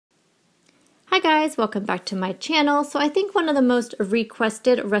Hi guys, welcome back to my channel. So I think one of the most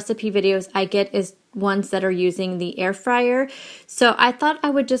requested recipe videos I get is ones that are using the air fryer. So I thought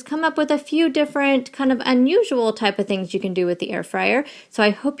I would just come up with a few different kind of unusual type of things you can do with the air fryer. So I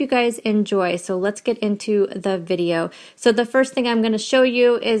hope you guys enjoy. So let's get into the video. So the first thing I'm going to show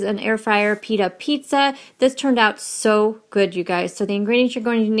you is an air fryer pita pizza. This turned out so good, you guys. So the ingredients you're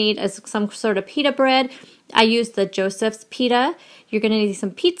going to need is some sort of pita bread. I used the Joseph's pita. You're going to need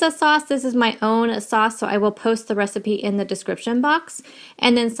some pizza sauce. This is my own sauce, so I will post the recipe in the description box.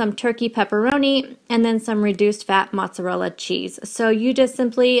 And then some turkey pepperoni, and then some reduced fat mozzarella cheese. So you just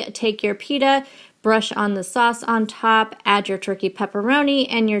simply take your pita, brush on the sauce on top, add your turkey pepperoni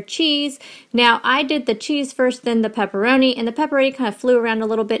and your cheese. Now I did the cheese first, then the pepperoni, and the pepperoni kind of flew around a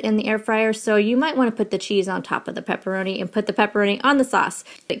little bit in the air fryer, so you might want to put the cheese on top of the pepperoni and put the pepperoni on the sauce.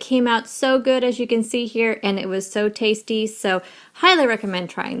 It came out so good, as you can see here, and it was so tasty, so highly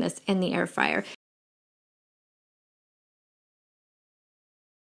recommend trying this in the air fryer.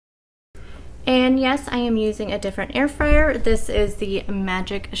 And yes, I am using a different air fryer. This is the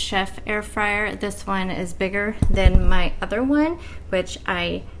Magic Chef air fryer. This one is bigger than my other one, which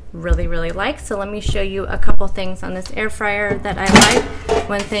I really like. So let me show you a couple things on this air fryer that I like.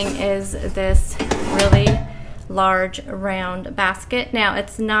 One thing is this really large round basket. Now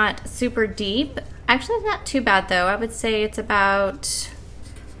it's not super deep. Actually, it's not too bad though. I would say it's about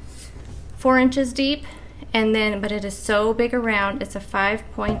 4 inches deep. And then, but it is so big around. It's a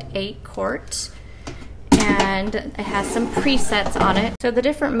 5.8 quart, and it has some presets on it. So the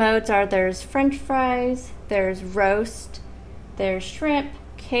different modes are, there's French fries, there's roast, there's shrimp,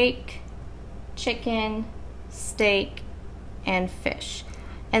 cake, chicken, steak, and fish.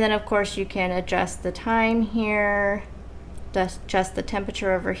 And then of course you can adjust the time here, adjust the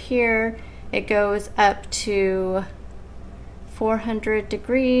temperature over here. It goes up to 400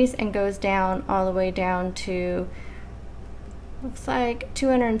 degrees and goes down all the way down to, looks like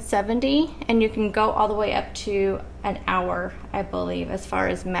 270, and you can go all the way up to an hour, I believe, as far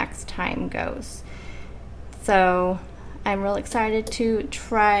as max time goes. So I'm real excited to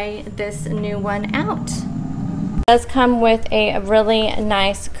try this new one out. It does come with a really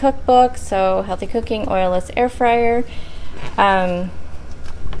nice cookbook, so healthy cooking, oilless air fryer.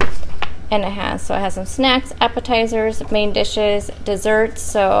 And it has some snacks, appetizers, main dishes, desserts.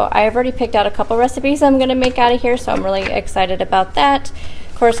 So I've already picked out a couple recipes I'm gonna make out of here, so I'm really excited about that.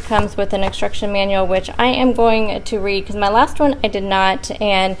 Of course, comes with an instruction manual, which I am going to read, because my last one I did not,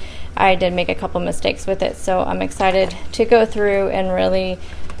 and I did make a couple mistakes with it. So I'm excited to go through and really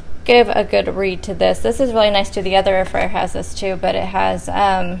give a good read to this. This is really nice too. The other air fryer has this too, but it has,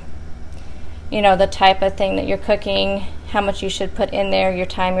 you know, the type of thing that you're cooking, how much you should put in there, your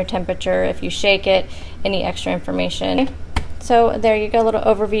time, your temperature, if you shake it, any extra information. So there you go, a little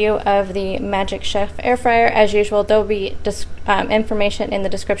overview of the Magic Chef air fryer. As usual, there'll be information in the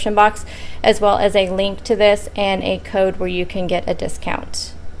description box, as well as a link to this and a code where you can get a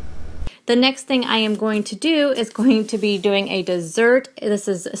discount. The next thing I am going to do is going to be doing a dessert. This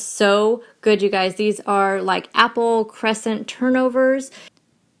is so good, you guys. These are like apple crescent turnovers.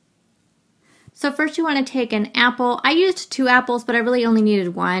 So first you want to take an apple. I used 2 apples, but I really only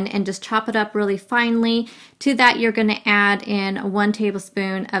needed 1, and just chop it up really finely. To that you're going to add in 1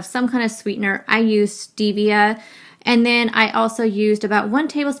 tablespoon of some kind of sweetener. I used stevia. And then I also used about 1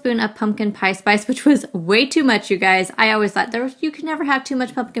 tablespoon of pumpkin pie spice, which was way too much, you guys. I always thought you can never have too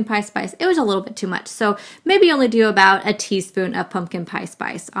much pumpkin pie spice. It was a little bit too much. So maybe only do about a teaspoon of pumpkin pie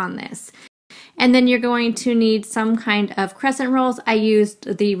spice on this. And then you're going to need some kind of crescent rolls. I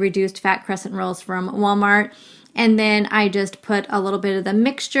used the reduced fat crescent rolls from Walmart. And then I just put a little bit of the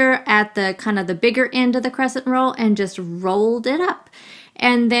mixture at the kind of the bigger end of the crescent roll and just rolled it up.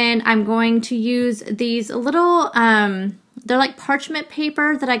 And then I'm going to use these little, they're like parchment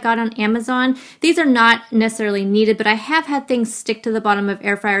paper that I got on Amazon. These are not necessarily needed, but I have had things stick to the bottom of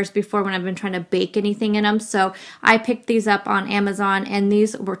air fryers before when I've been trying to bake anything in them. So I picked these up on Amazon, and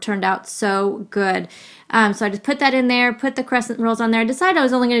these turned out so good. So I just put that in there, put the crescent rolls on there. I decided I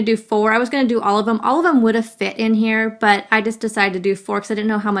was only going to do 4. I was going to do all of them. All of them would have fit in here, but I just decided to do 4 because I didn't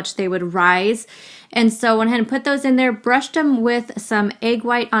know how much they would rise. And so I went ahead and put those in there, brushed them with some egg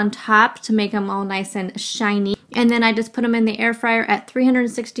white on top to make them all nice and shiny. And then I just put them in the air fryer at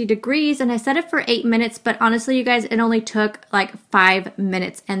 360 degrees, and I set it for 8 minutes, but honestly, you guys, it only took like 5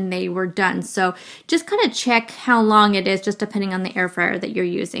 minutes and they were done. So just kind of check how long it is, just depending on the air fryer that you're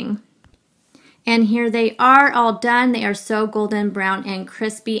using. And here they are all done. They are so golden brown and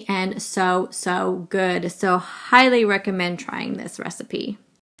crispy and so good. So highly recommend trying this recipe.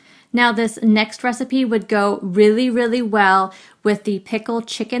 Now this next recipe would go really well with the pickled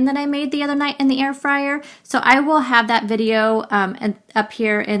chicken that I made the other night in the air fryer. So I will have that video up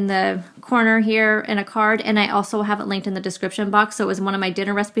here in the corner here in a card, and I also have it linked in the description box. So it was one of my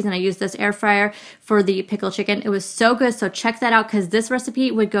dinner recipes, and I used this air fryer for the pickled chicken. It was so good, so check that out because this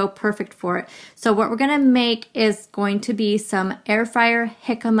recipe would go perfect for it. So what we're gonna make is going to be some air fryer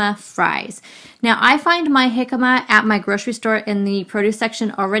jicama fries. Now I find my jicama at my grocery store in the produce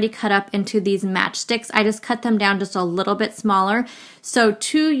section already cut up into these matchsticks. I just cut them down just a little bit smaller. So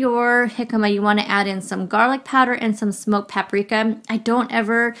to your jicama, you want to add in some garlic powder and some smoked paprika. I don't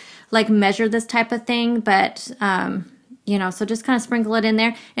ever like measure this type of thing, but you know, so just kind of sprinkle it in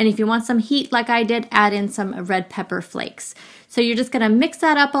there. And if you want some heat like I did, add in some red pepper flakes. So you're just going to mix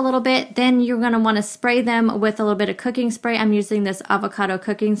that up a little bit. Then you're going to want to spray them with a little bit of cooking spray. I'm using this avocado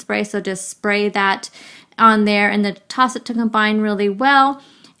cooking spray, so just spray that on there and then toss it to combine really well.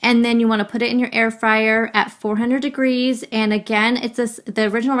 And then you want to put it in your air fryer at 400 degrees. And again, the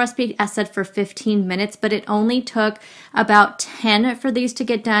original recipe I said for 15 minutes, but it only took about 10 for these to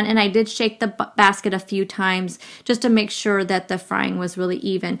get done. And I did shake the basket a few times just to make sure that the frying was really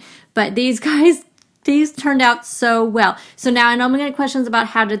even. But these guys, these turned out so well. So now I know I'm going to get questions about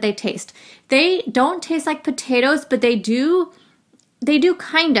how did they taste. They don't taste like potatoes, but they do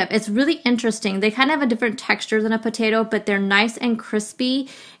kind of. It's really interesting. They kind of have a different texture than a potato, but they're nice and crispy,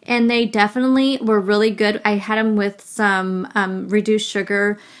 and they definitely were really good. I had them with some reduced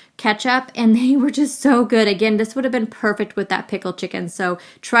sugar ketchup, and they were just so good. Again, this would have been perfect with that pickled chicken, so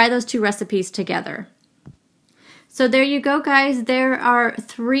try those two recipes together. So there you go, guys. There are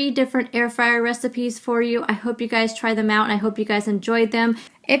 3 different air fryer recipes for you. I hope you guys try them out, and I hope you guys enjoyed them.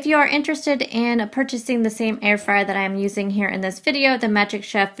 If you are interested in purchasing the same air fryer that I'm using here in this video, the Magic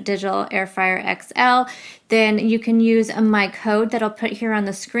Chef Digital Air Fryer XL, then you can use my code that I'll put here on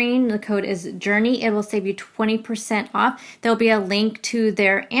the screen. The code is JOURNEY. It will save you 20% off. There'll be a link to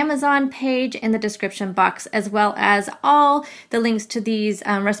their Amazon page in the description box, as well as all the links to these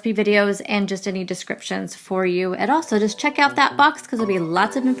recipe videos and just any descriptions for you. And also just check out that box because there'll be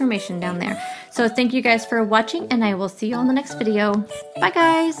lots of information down there. So thank you guys for watching, and I will see you on the next video. Bye,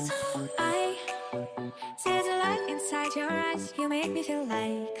 guys. I see the light inside your eyes. You make me feel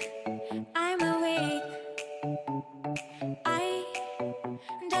like I'm awake.